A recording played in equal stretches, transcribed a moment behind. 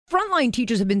frontline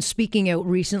teachers have been speaking out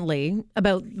recently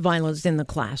about violence in the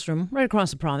classroom right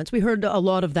across the province. We heard a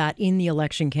lot of that in the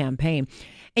election campaign.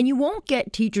 And you won't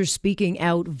get teachers speaking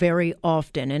out very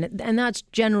often, and that's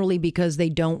generally because they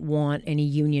don't want any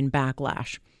union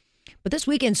backlash. But this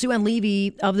weekend, Sue-Ann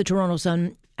Levy of the Toronto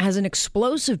Sun has an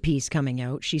explosive piece coming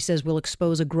out. She says will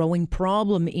expose a growing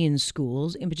problem in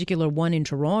schools, in particular one in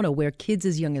Toronto, where kids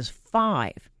as young as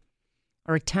 5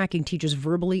 are attacking teachers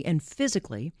verbally and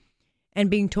physically and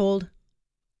being told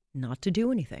not to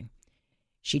do anything.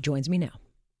 She joins me now.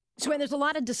 So there's a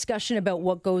lot of discussion about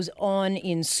what goes on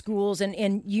in schools.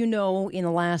 And you know, in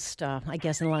the last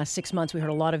 6 months, we heard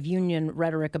a lot of union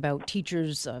rhetoric about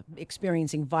teachers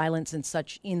experiencing violence and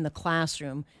such in the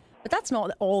classroom. But that's not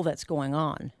all that's going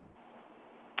on.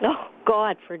 Oh,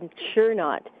 God, for sure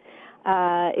not.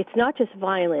 It's not just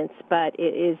violence, but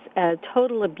it is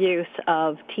total abuse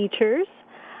of teachers,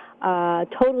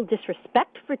 total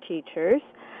disrespect for teachers,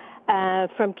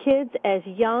 from kids as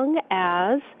young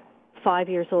as 5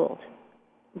 years old,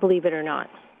 believe it or not.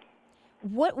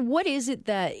 What is it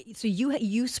that, so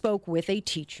you spoke with a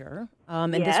teacher,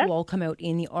 and Yes. this will all come out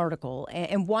in the article,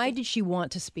 and why did she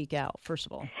want to speak out, first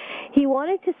of all? He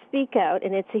wanted to speak out,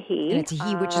 and it's a he. And it's a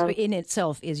he, which is, in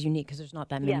itself is unique because there's not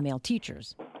that many male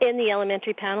teachers. In the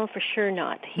elementary panel, for sure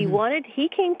not. He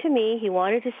came to me, he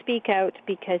wanted to speak out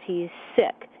because he's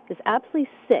sick. He's absolutely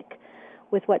sick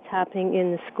with what's happening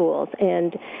in the schools.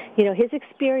 And, you know, his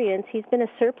experience, he's been a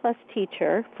surplus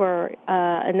teacher for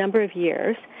a number of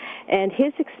years, and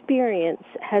his experience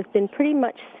has been pretty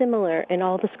much similar in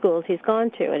all the schools he's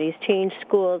gone to, and he's changed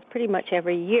schools pretty much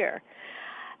every year.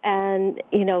 And,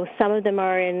 you know, some of them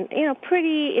are in, you know,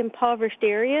 pretty impoverished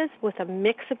areas with a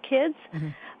mix of kids,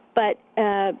 but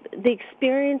the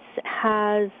experience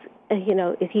has, you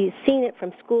know, he's seen it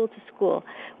from school to school,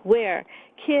 where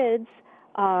kids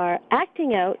are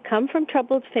acting out, come from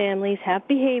troubled families, have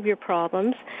behavior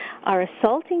problems, are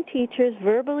assaulting teachers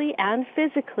verbally and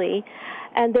physically,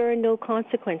 and there are no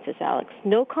consequences, Alex.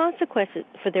 No consequences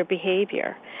for their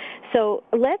behavior. So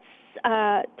let's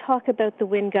talk about the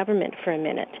Wynne government for a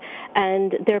minute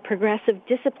and their progressive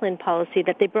discipline policy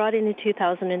that they brought in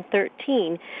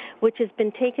 2013, which has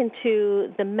been taken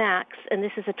to the max, and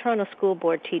this is a Toronto School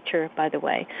Board teacher, by the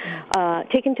way,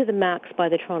 taken to the max by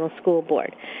the Toronto School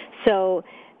Board. So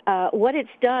what it's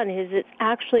done is it's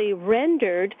actually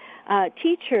rendered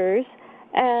teachers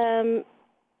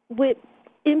with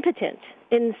impotent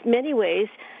in many ways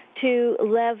to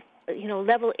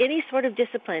level any sort of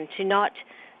discipline, to not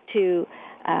to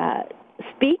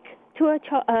speak to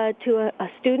a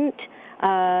student,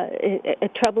 a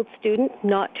troubled student,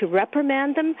 not to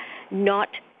reprimand them, not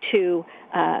to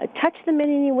touch them in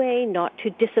any way, not to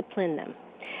discipline them.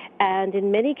 And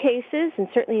in many cases, and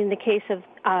certainly in the case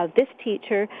of this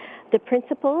teacher, the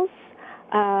principals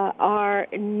are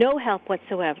no help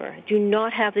whatsoever, do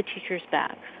not have the teacher's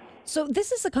back. So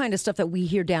this is the kind of stuff that we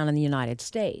hear down in the United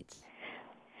States.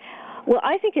 Well,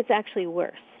 I think it's actually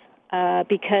worse.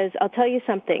 Because I'll tell you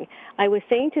something. I was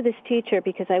saying to this teacher,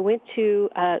 because I went to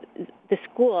the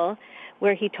school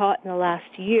where he taught in the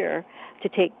last year to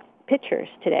take pictures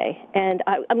today, and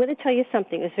I'm going to tell you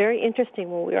something. It was very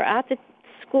interesting. When we were at the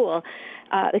school,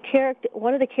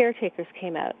 one of the caretakers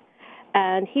came out,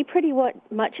 and he pretty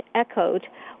much echoed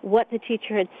what the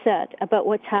teacher had said about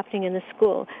what's happening in the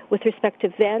school with respect to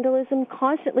vandalism,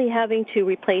 constantly having to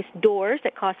replace doors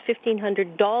that cost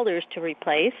 $1,500 to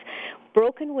replace,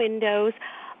 broken windows,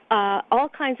 all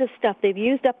kinds of stuff. They've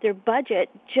used up their budget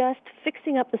just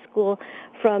fixing up the school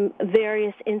from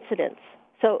various incidents.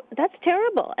 So that's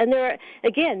terrible. And there are,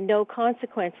 again, no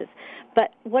consequences.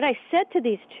 But what I said to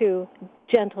these two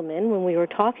gentlemen when we were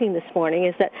talking this morning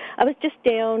is that I was just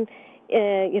down,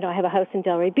 I have a house in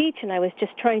Delray Beach, and I was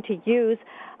just trying to use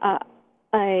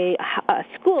a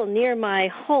school near my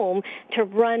home to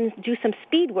do some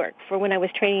speed work for when I was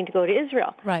training to go to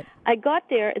Israel. Right. I got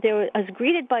there. I was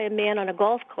greeted by a man on a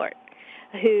golf court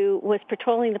who was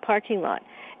patrolling the parking lot,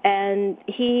 and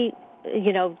he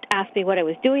asked me what I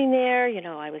was doing there.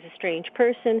 I was a strange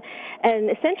person, and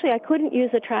essentially I couldn't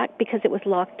use the track because it was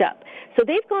locked up. So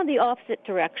they've gone the opposite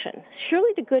direction.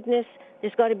 Surely to goodness,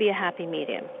 there's got to be a happy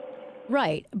medium.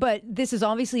 Right. But this is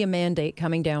obviously a mandate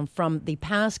coming down from the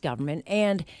past government.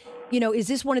 And, is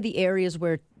this one of the areas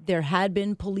where there had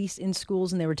been police in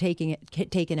schools and they were taken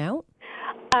out?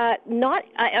 I'm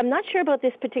not sure about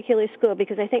this particular school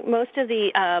because I think most of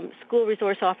the school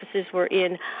resource officers were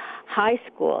in high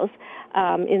schools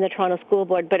in the Toronto School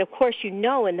Board. But, of course, in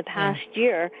the past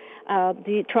year,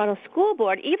 the Toronto School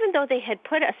Board, even though they had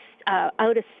put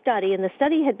out a study, and the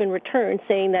study had been returned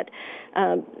saying that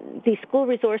the school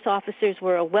resource officers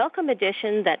were a welcome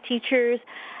addition, that teachers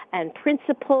and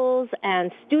principals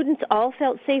and students all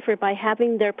felt safer by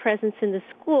having their presence in the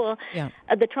school. Yeah.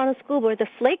 The Toronto School Board, the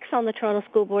flakes on the Toronto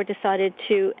School Board decided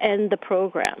to end the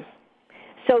program.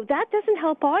 So that doesn't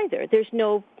help either. There's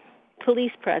no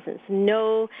police presence,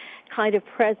 no kind of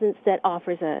presence that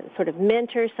offers a sort of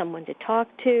mentor, someone to talk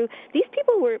to.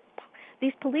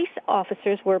 These police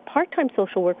officers were part-time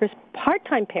social workers,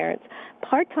 part-time parents,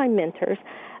 part-time mentors,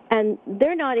 and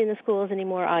they're not in the schools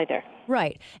anymore either.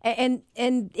 Right. And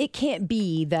it can't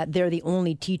be that they're the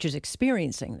only teachers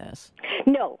experiencing this.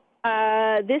 No.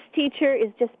 This teacher is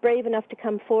just brave enough to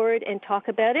come forward and talk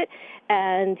about it,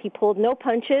 and he pulled no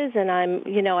punches, and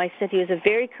I said he was a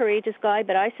very courageous guy,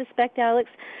 but I suspect, Alex,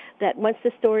 that once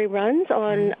the story runs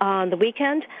on the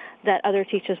weekend, that other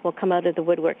teachers will come out of the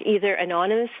woodwork, either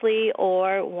anonymously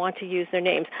or want to use their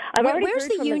names. Where's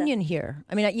the union here?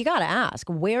 I mean, you got to ask,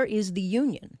 where is the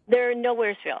union? They're in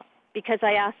Nowheresville, because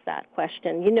I asked that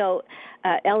question.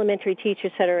 Elementary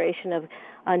Teachers Federation of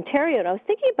Ontario, and I was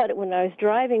thinking about it when I was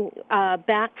driving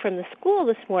back from the school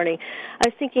this morning. I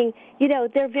was thinking,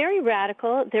 they're very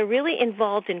radical. They're really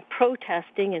involved in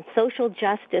protesting and social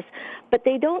justice, but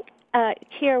they don't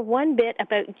care one bit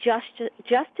about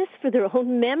justice for their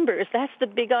own members. That's the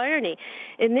big irony.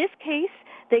 In this case,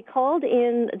 they called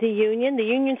in the union. The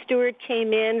union steward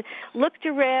came in, looked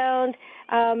around,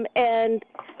 and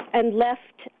left,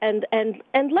 and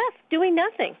left, doing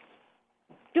nothing.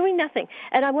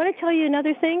 And I want to tell you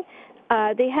another thing.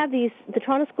 The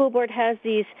Toronto School Board has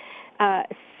these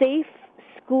safe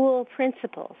school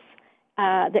principals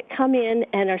that come in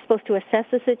and are supposed to assess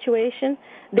the situation.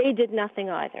 They did nothing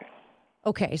either.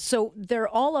 Okay, so they're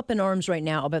all up in arms right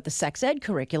now about the sex ed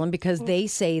curriculum because they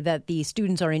say that the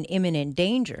students are in imminent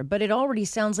danger. But it already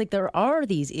sounds like there are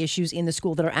these issues in the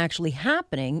school that are actually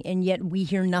happening, and yet we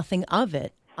hear nothing of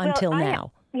it until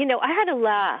now. I had a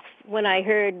laugh when I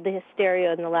heard the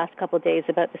hysteria in the last couple of days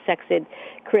about the sex ed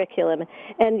curriculum.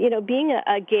 And, being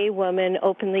a gay woman,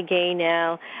 openly gay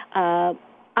now,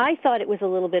 I thought it was a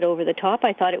little bit over the top.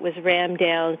 I thought it was rammed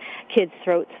down kids'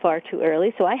 throats far too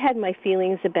early. So I had my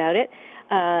feelings about it.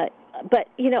 But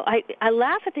I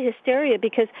laugh at the hysteria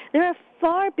because there are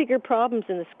far bigger problems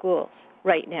in the schools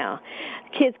right now.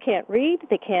 Kids can't read,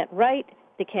 they can't write,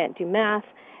 they can't do math,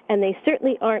 and they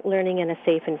certainly aren't learning in a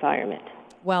safe environment.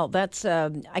 Well, that's,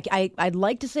 I'd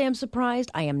like to say I'm surprised.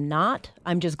 I am not.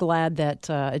 I'm just glad that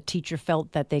a teacher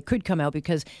felt that they could come out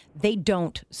because they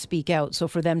don't speak out. So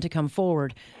for them to come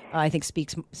forward, I think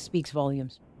speaks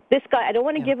volumes. This guy, I don't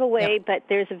want to give away, but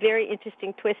there's a very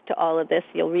interesting twist to all of this.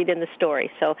 You'll read in the story.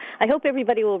 So I hope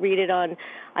everybody will read it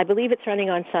I believe it's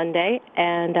running on Sunday,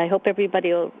 and I hope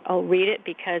everybody will read it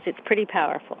because it's pretty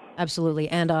powerful. Absolutely,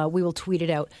 and we will tweet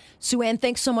it out. Sue-Ann,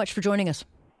 thanks so much for joining us.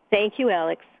 Thank you,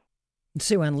 Alex.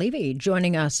 Sue-Ann Levy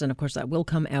joining us, and of course that will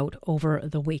come out over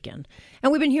the weekend.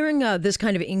 And we've been hearing this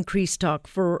kind of increased talk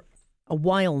for a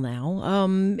while now,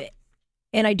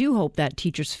 and I do hope that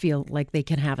teachers feel like they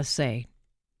can have a say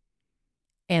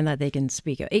and that they can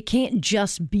speak. It can't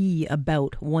just be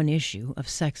about one issue of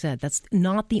sex ed. That's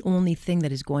not the only thing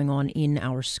that is going on in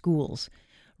our schools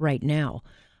right now.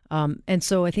 And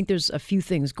so I think there's a few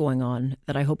things going on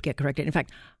that I hope get corrected. In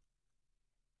fact,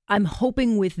 I'm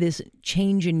hoping with this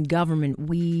change in government,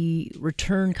 we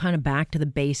return kind of back to the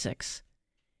basics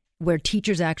where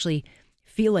teachers actually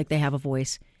feel like they have a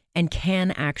voice and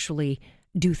can actually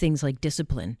do things like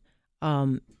discipline,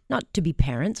 not to be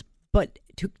parents, but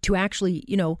to actually,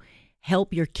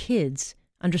 help your kids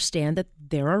understand that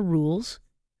there are rules,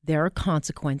 there are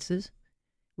consequences.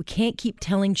 We can't keep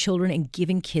telling children and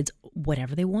giving kids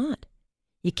whatever they want.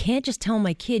 You can't just tell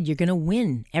my kid, you're going to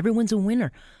win. Everyone's a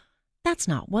winner. That's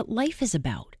not what life is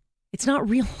about. It's not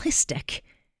realistic.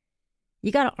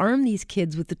 You got to arm these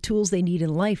kids with the tools they need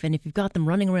in life. And if you've got them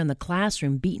running around the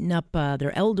classroom, beating up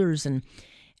their elders and,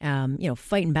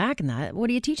 fighting back and that, what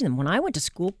are you teaching them? When I went to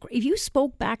school, if you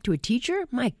spoke back to a teacher,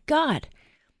 my God,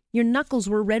 your knuckles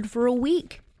were red for a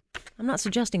week. I'm not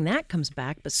suggesting that comes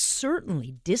back, but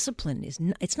certainly discipline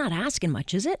it's not asking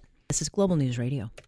much, is it? This is Global News Radio.